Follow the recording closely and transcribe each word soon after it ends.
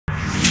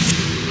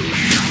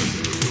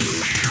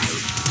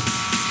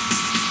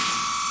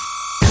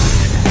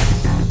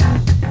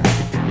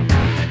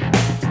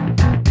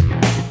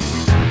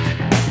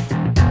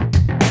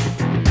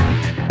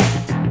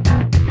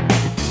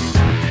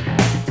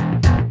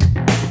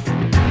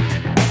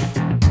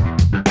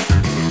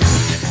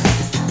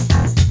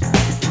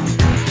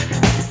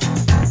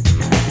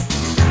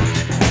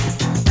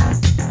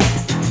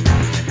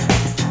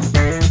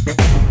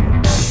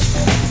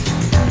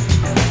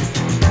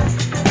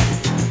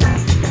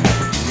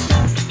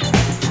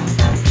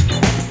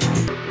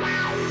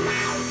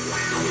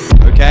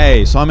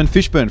Hey, Simon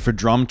Fishburn for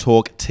Drum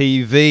Talk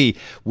TV.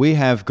 We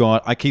have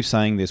got, I keep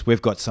saying this, we've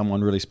got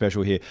someone really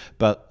special here,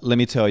 but let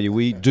me tell you,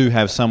 we do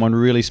have someone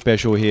really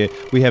special here.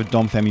 We have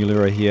Dom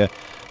Famularo here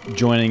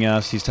joining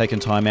us. He's taken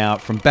time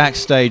out from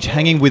backstage,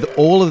 hanging with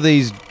all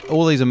these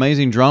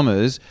amazing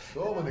drummers.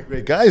 So many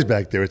great guys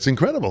back there. It's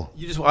incredible.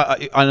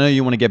 I know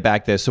you want to get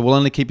back there, so we'll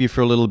only keep you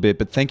for a little bit,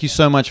 but thank you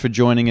so much for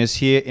joining us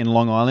here in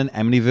Long Island,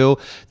 Amityville.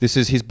 This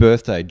is his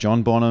birthday,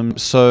 John Bonham.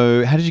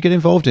 So how did you get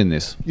involved in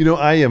this? You know,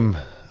 I am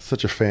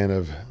such a fan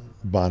of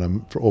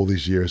Bonham for all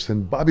these years.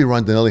 And Bobby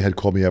Rondinelli had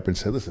called me up and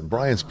said, listen,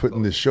 Brian's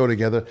putting this show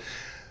together.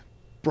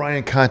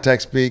 Brian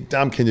contacts me.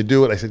 Dom, can you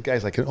do it? I said,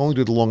 guys, I can only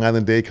do the Long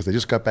Island day because I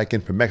just got back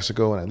in from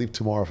Mexico and I leave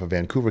tomorrow for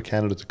Vancouver,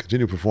 Canada to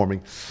continue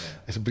performing.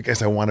 I said, but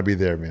guys, I want to be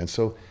there, man.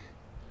 So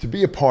to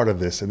be a part of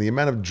this and the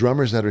amount of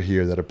drummers that are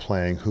here that are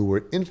playing who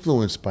were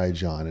influenced by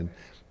John and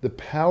the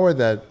power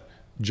that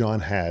John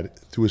had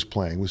through his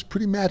playing was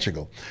pretty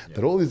magical.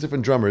 That all these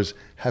different drummers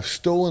have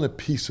stolen a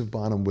piece of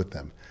Bonham with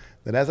them.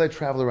 That as I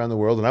traveled around the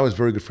world, and I was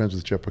very good friends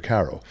with Jeff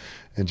Porcaro,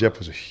 and Jeff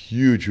was a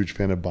huge, huge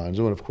fan of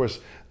Bonzo, and of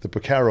course, the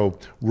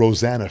Porcaro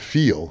Rosanna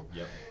feel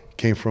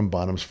came from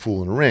Bonham's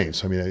Fool in the Rain.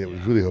 So I mean, it was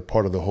really a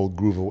part of the whole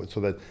groove of it.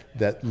 So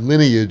that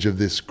lineage of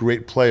this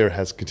great player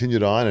has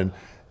continued on,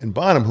 and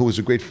Bonham, who was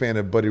a great fan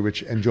of Buddy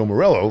Rich and Joe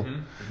Morello,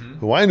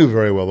 who I knew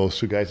very well, those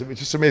two guys. I mean, it's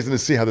just amazing to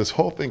see how this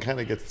whole thing kind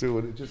of gets through.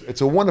 And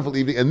it's a wonderful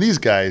evening, and these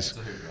guys,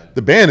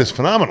 the band is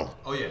phenomenal.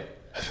 Oh yeah,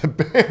 the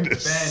band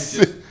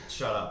is.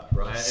 Shut up,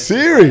 right?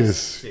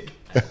 Serious.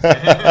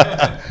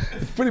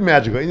 It's pretty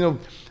magical. You know,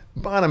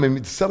 Bonham, I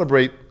mean, to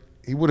celebrate,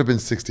 he would have been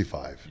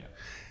 65. Yeah.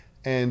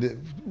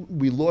 And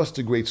we lost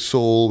a great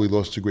soul, we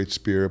lost a great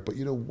spirit, but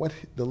you know what?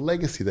 The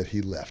legacy that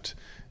he left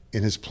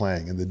in his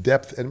playing and the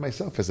depth, and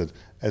myself as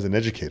an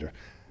educator,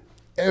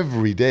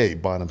 every day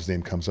Bonham's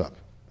name comes up.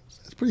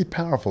 It's pretty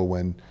powerful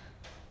when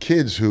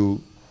kids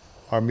who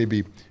are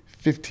maybe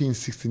 15,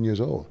 16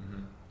 years old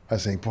are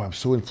saying, boy, I'm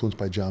so influenced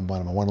by John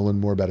Bonham, I want to learn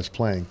more about his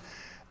playing.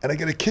 And I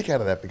get a kick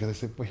out of that because I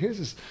said, well,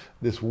 here's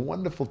this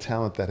wonderful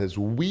talent that has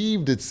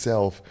weaved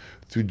itself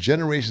through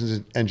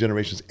generations and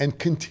generations and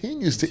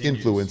continues to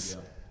influence.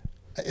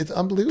 Yeah. It's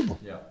unbelievable.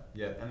 Yeah,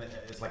 yeah, and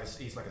it's like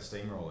he's like a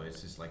steamroller.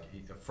 It's just like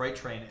a freight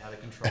train out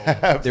of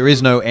control. There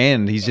is no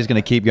end. He's just going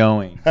to keep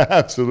going.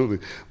 Absolutely.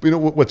 But you know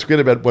what's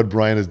great about what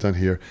Brian has done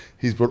here?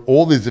 He's brought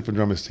all these different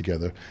drummers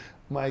together.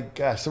 My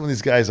gosh, some of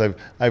these guys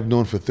I've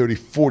known for 30,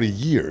 40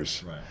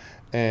 years. Right.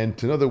 And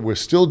to know that we're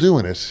still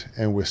doing it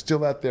and we're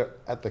still out there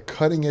at the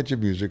cutting edge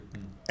of music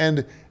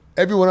and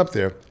everyone up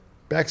there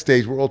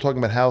backstage, we're all talking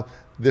about how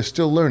they're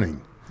still learning.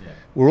 Yeah.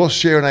 We're all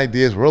sharing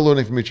ideas. We're all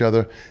learning from each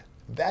other.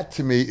 That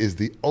to me is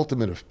the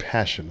ultimate of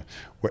passion,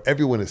 where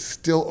everyone is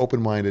still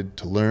open-minded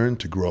to learn,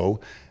 to grow,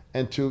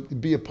 and to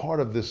be a part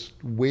of this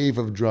wave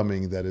of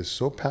drumming that is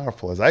so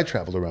powerful. As I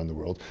traveled around the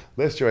world,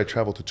 last year I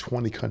traveled to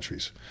 20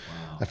 countries.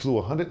 Wow. I flew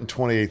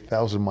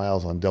 128,000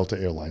 miles on Delta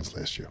Airlines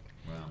last year.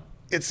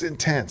 It's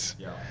intense.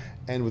 Yeah.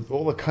 And with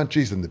all the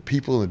countries and the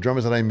people and the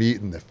drummers that I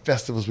meet and the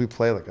festivals we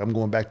play, like I'm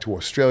going back to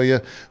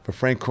Australia for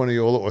Frank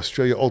Corniola,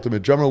 Australia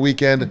Ultimate Drummer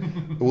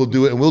Weekend. We'll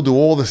do it, and we'll do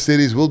all the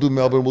cities. We'll do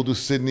Melbourne, we'll do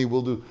Sydney,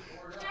 we'll do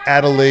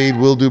Adelaide,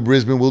 we'll do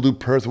Brisbane, we'll do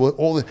Perth,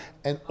 all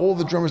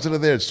the drummers that are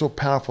there. It's so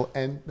powerful.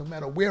 And no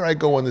matter where I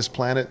go on this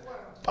planet,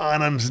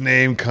 Bonham's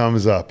name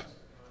comes up.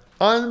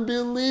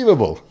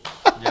 Unbelievable.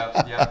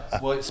 Yeah, yeah.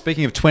 Well,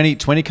 speaking of 20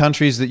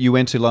 countries that you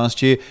went to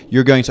last year,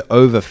 you're going to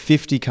over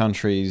 50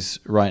 countries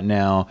right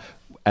now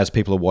as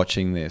people are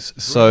watching this.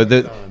 So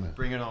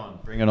bring it on,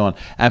 bring it on.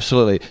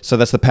 Absolutely. So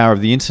that's the power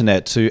of the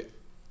internet to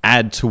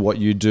add to what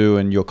you do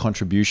and your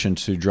contribution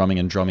to drumming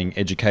and drumming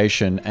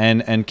education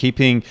and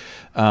keeping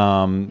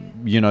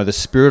you know, the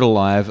spirit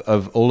alive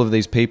of all of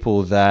these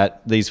people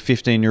that these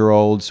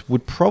 15-year-olds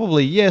would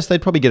probably, yes,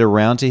 they'd probably get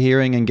around to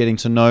hearing and getting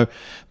to know,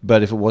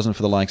 but if it wasn't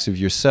for the likes of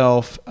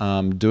yourself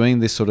doing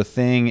this sort of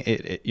thing,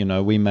 you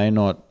know, we may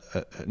not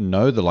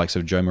know the likes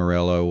of Joe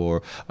Morello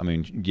or, I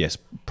mean, yes,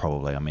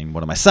 probably. I mean,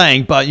 what am I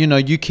saying? But you know,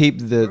 you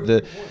keep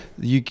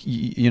we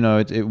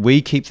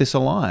keep this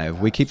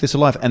alive. We keep this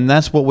alive, and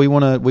that's what we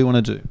want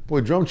to do.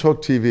 Boy, Drum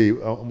Talk TV.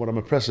 What I'm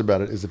impressed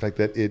about it is the fact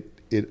that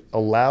it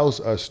allows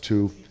us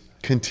to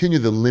continue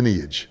the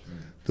lineage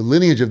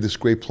of this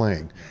great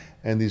playing.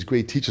 And these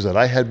great teachers that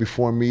I had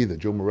before me, the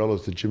Joe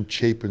Morellos, the Jim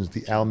Chapins,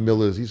 the Al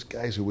Millers, these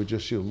guys who were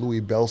just, you know,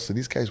 Louis Belson,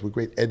 these guys were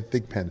great, Ed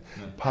Thigpen,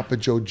 Papa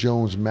Joe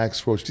Jones,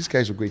 Max Roach, these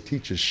guys were great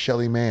teachers,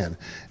 Shelly Mann,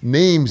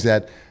 names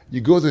that you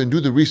go there and do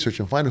the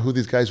research and find out who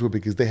these guys were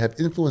because they have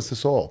influenced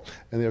us all,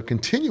 and they are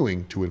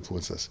continuing to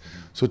influence us.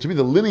 So to me,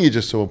 the lineage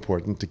is so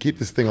important to keep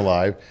this thing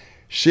alive.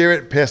 Share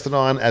it, pass it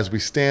on as we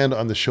stand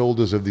on the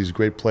shoulders of these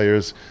great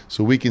players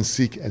so we can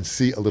seek and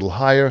see a little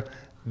higher.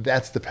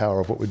 That's the power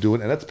of what we're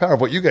doing, and that's the power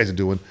of what you guys are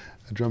doing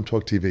at Drum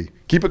Talk TV.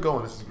 Keep it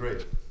going. This is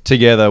great.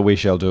 Together we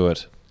shall do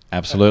it.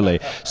 Absolutely.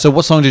 So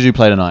what song did you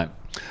play tonight?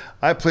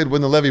 I played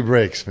When the Levee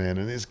Breaks, man,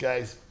 and these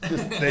guys,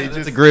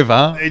 that's a groove,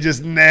 huh? They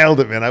just nailed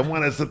it, man. I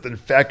wanted something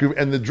fat groove.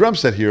 And the drum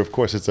set here, of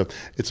course, it's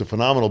a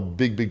phenomenal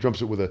big drum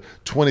set with a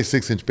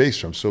 26-inch bass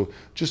drum. So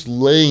just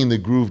laying the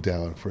groove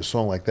down for a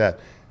song like that,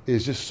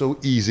 is just so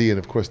easy. And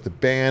of course, the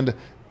band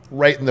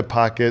right in the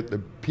pocket, the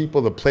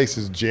people, the place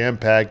is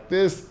jam-packed.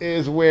 This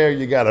is where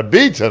you got to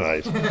be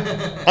tonight.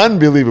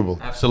 Unbelievable.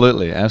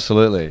 Absolutely,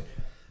 absolutely.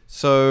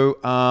 So,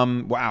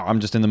 wow, I'm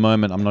just in the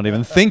moment. I'm not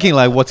even thinking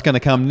like what's going to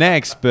come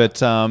next,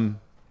 but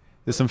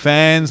there's some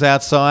fans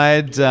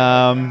outside.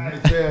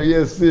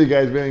 Yes, see you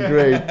guys, man.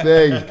 Great.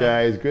 Thanks,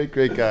 guys.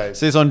 Great guys.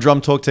 See us on Drum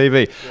Talk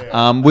TV.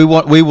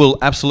 We will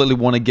absolutely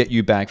want to get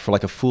you back for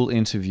like a full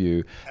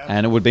interview,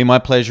 and it would be my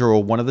pleasure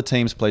or one of the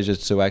team's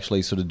pleasures to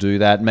actually sort of do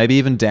that. Maybe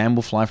even Dan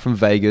will fly from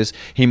Vegas.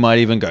 He might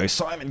even go,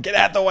 Simon, get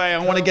out the way. I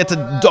want to get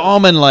to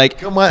Dom and like.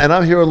 Come on, and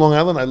I'm here on Long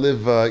Island. I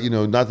live,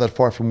 not that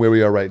far from where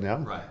we are right now.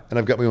 Right. And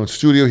I've got my own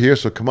studio here,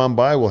 so come on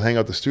by. We'll hang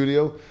out the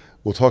studio.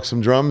 We'll talk some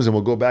drums, and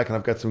we'll go back, and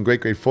I've got some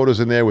great photos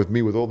in there with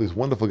me with all these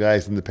wonderful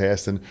guys in the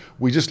past. And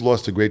we just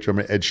lost a great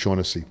drummer, Ed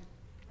Shaughnessy.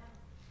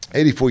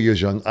 84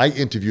 years young. I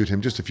interviewed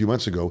him just a few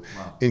months ago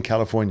in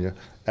California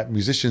at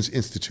Musicians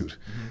Institute.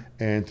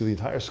 And to the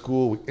entire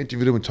school, we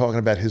interviewed him and talking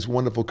about his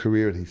wonderful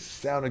career, and he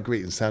sounded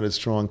great and sounded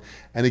strong.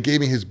 And he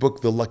gave me his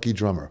book, The Lucky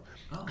Drummer,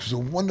 which is a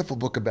wonderful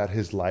book about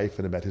his life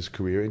and about his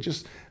career, and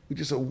just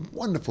a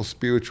wonderful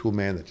spiritual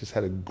man that just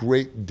had a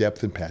great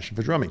depth and passion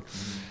for drumming.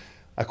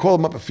 I called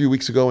him up a few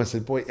weeks ago and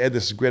said, boy, Ed,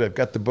 this is great. I've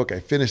got the book. I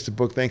finished the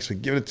book. Thanks for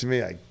giving it to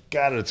me. I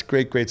got it. It's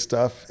great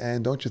stuff.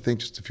 And don't you think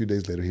just a few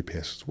days later he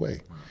passes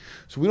away.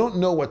 So we don't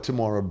know what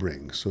tomorrow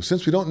brings. So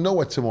since we don't know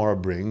what tomorrow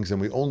brings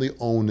and we only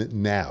own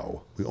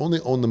now, we only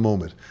own the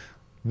moment,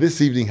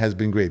 this evening has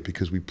been great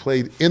because we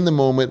played in the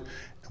moment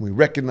and we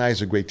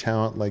recognized a great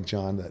talent like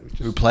John.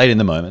 Who played in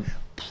the moment.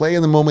 Play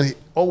in the moment. He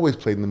always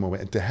played in the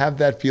moment. And to have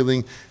that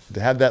feeling, to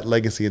have that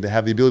legacy, and to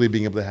have the ability of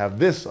being able to have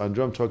this on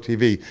Drum Talk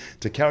TV,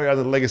 to carry on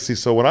the legacy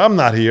so when I'm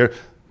not here,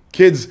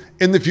 kids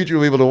in the future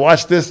will be able to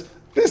watch this.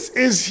 This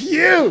is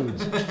huge.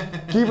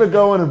 Keep it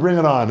going and bring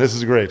it on. This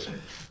is great.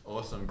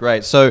 Awesome.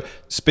 Great. So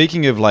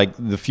speaking of like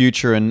the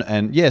future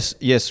and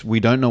yes, we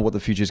don't know what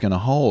the future is going to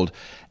hold.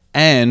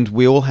 And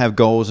we all have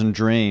goals and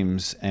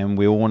dreams, and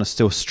we all want to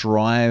still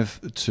strive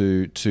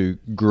to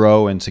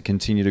grow and to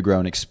continue to grow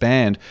and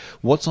expand.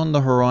 What's on the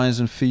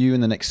horizon for you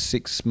in the next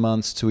 6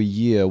 months to a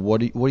year?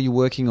 What are you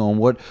working on?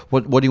 What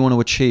do you want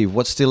to achieve?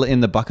 What's still in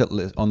the bucket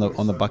list on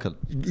the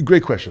bucket?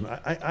 Great question.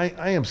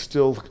 I'm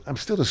still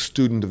a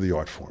student of the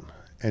art form,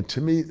 and to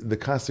me, the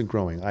constant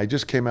growing. I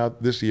just came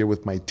out this year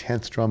with my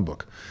 10th drum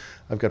book.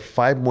 I've got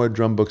 5 more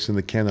drum books in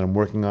the can that I'm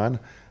working on.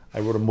 I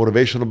wrote a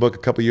motivational book a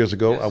couple years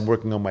ago. Yes. I'm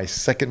working on my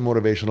 2nd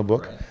motivational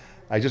book. Right.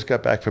 I just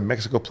got back from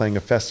Mexico playing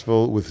a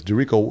festival with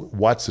Derico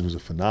Watson, who's a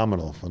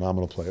phenomenal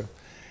player.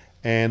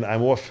 And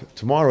I'm off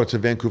tomorrow to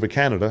Vancouver,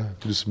 Canada,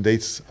 to do some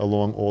dates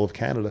along all of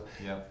Canada.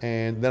 Yep.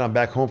 And then I'm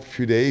back home for a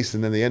few days.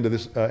 And then the end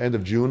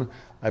of June,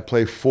 I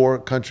play 4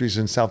 countries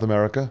in South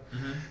America.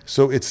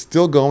 So it's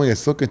still going.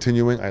 It's still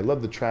continuing. I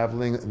love the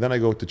traveling. Then I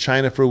go to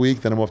China for a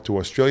week. Then I'm off to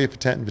Australia for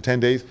 10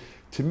 days.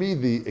 To me,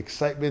 the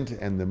excitement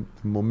and the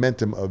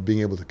momentum of being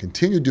able to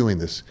continue doing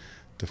this,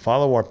 to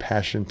follow our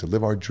passion, to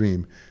live our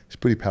dream, is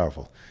pretty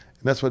powerful.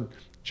 And that's what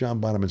John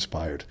Bonham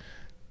inspired.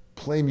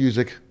 Play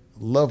music,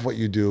 love what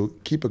you do,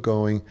 keep it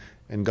going,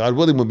 and God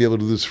willing, we'll be able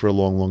to do this for a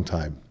long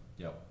time.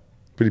 Yep.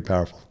 Pretty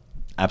powerful.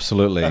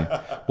 Absolutely.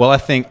 Well, I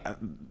think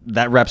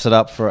that wraps it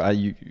up for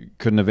you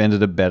couldn't have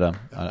ended it better.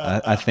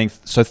 I think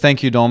so.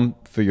 Thank you, Dom,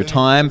 for your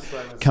time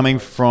coming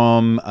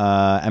from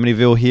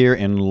Amityville here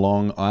in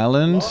Long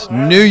Island,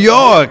 New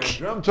York.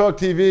 Drum Talk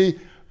TV,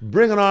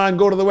 bring it on.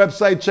 Go to the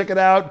website, check it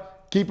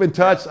out. Keep in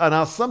touch, and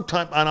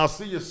I'll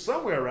see you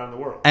somewhere around the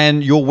world.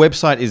 And your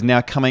website is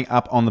now coming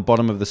up on the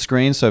bottom of the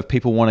screen. So if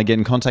people want to get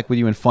in contact with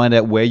you and find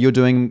out where you're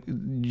doing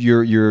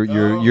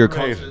your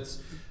concerts.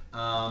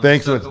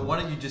 Thanks. But why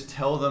don't you just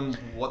tell them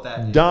what that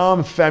is?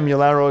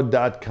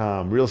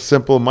 DomFamularo.com. Real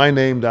simple,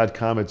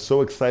 myname.com. It's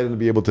so exciting to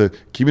be able to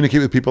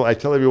communicate with people. I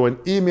tell everyone,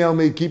 email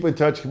me, keep in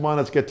touch. Come on,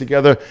 let's get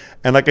together.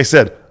 And like I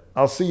said,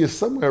 I'll see you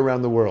somewhere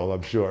around the world,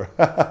 I'm sure.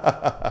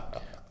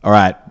 All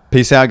right.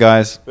 Peace out,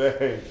 guys.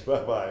 Thanks.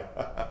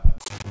 Bye-bye.